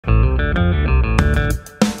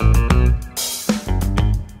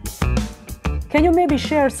Can you maybe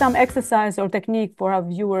share some exercise or technique for our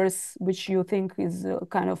viewers, which you think is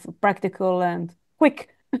kind of practical and quick?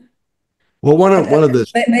 Well, one of the...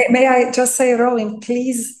 May I just say, Rollin,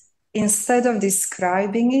 please, instead of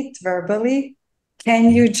describing it verbally,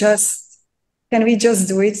 can we just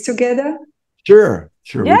do it together? Sure.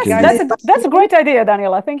 Yes, that's a great idea,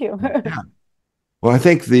 Danijela. Thank you. Yeah. Well, I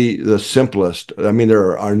think the simplest, I mean,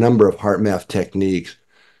 there are a number of HeartMath techniques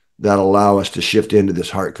that allow us to shift into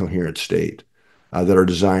this heart coherent state that are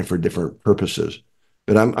designed for different purposes.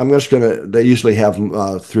 But I'm just going to, they usually have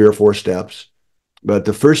 3 or 4 steps. But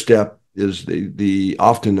the first step is the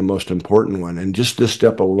often the most important one. And just this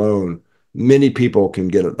step alone, many people can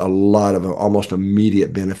get a lot of almost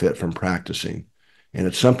immediate benefit from practicing. And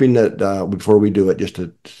it's something that before we do it, just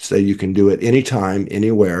to say you can do it anytime,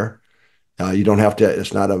 anywhere. You don't have to,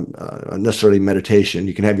 it's not a necessarily meditation.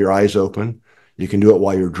 You can have your eyes open. You can do it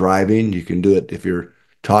while you're driving. You can do it if you're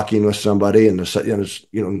talking with somebody and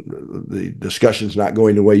the discussion's not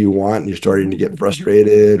going the way you want and you're starting to get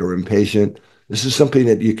frustrated or impatient. This is something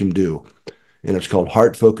that you can do, and it's called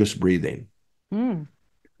heart focused breathing.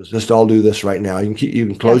 Let's just all do this right now. You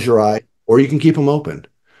can close your eye, or you can keep them open.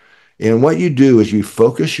 And what you do is you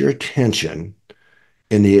focus your attention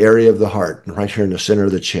in the area of the heart, right here in the center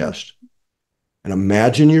of the chest. And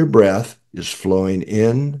imagine your breath is flowing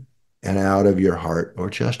in and out of your heart or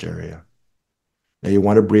chest area. Now you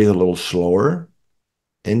want to breathe a little slower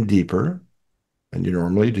and deeper than you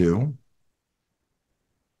normally do,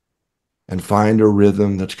 and find a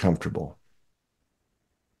rhythm that's comfortable.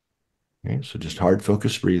 Okay, so just hard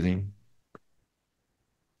focused breathing.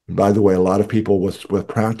 And by the way, a lot of people with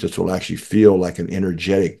practice will actually feel like an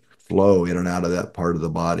energetic flow in and out of that part of the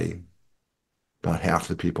body. About half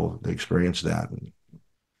the people, they experience that.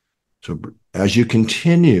 So as you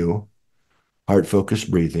continue heart focused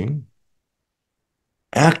breathing,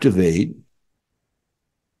 activate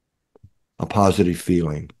a positive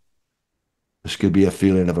feeling. This could be a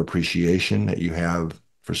feeling of appreciation that you have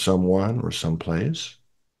for someone or someplace,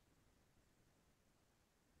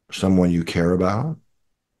 someone you care about,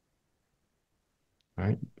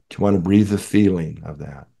 right? You want to breathe the feeling of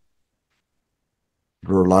that.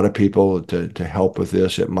 For a lot of people, to help with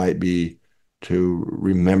this, it might be to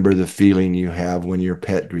remember the feeling you have when your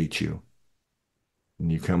pet greets you.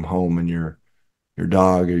 And you come home and your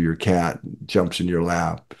dog or your cat jumps in your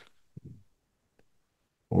lap.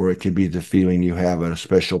 Or it could be the feeling you have at a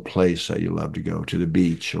special place that you love to go, to the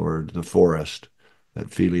beach or the forest, that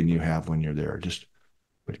feeling you have when you're there. Just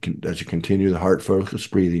as you continue the heart-focused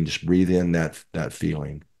breathing, just breathe in that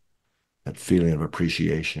feeling of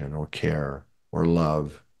appreciation or care or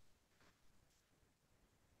love.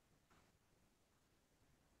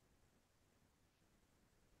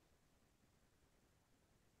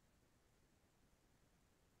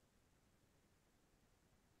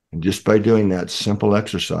 And just by doing that simple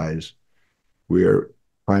exercise, we are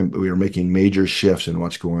making major shifts in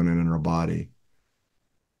what's going on in our body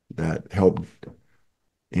that help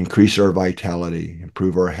increase our vitality,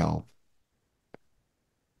 improve our health.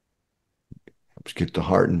 Helps get the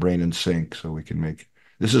heart and brain in sync so we can make,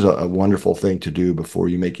 this is a wonderful thing to do before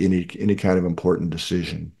you make any kind of important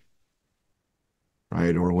decision,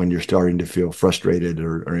 right? Or when you're starting to feel frustrated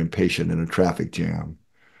or impatient in a traffic jam,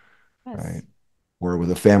 right? Or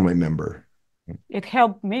with a family member. It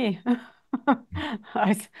helped me.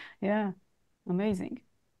 Yeah, amazing.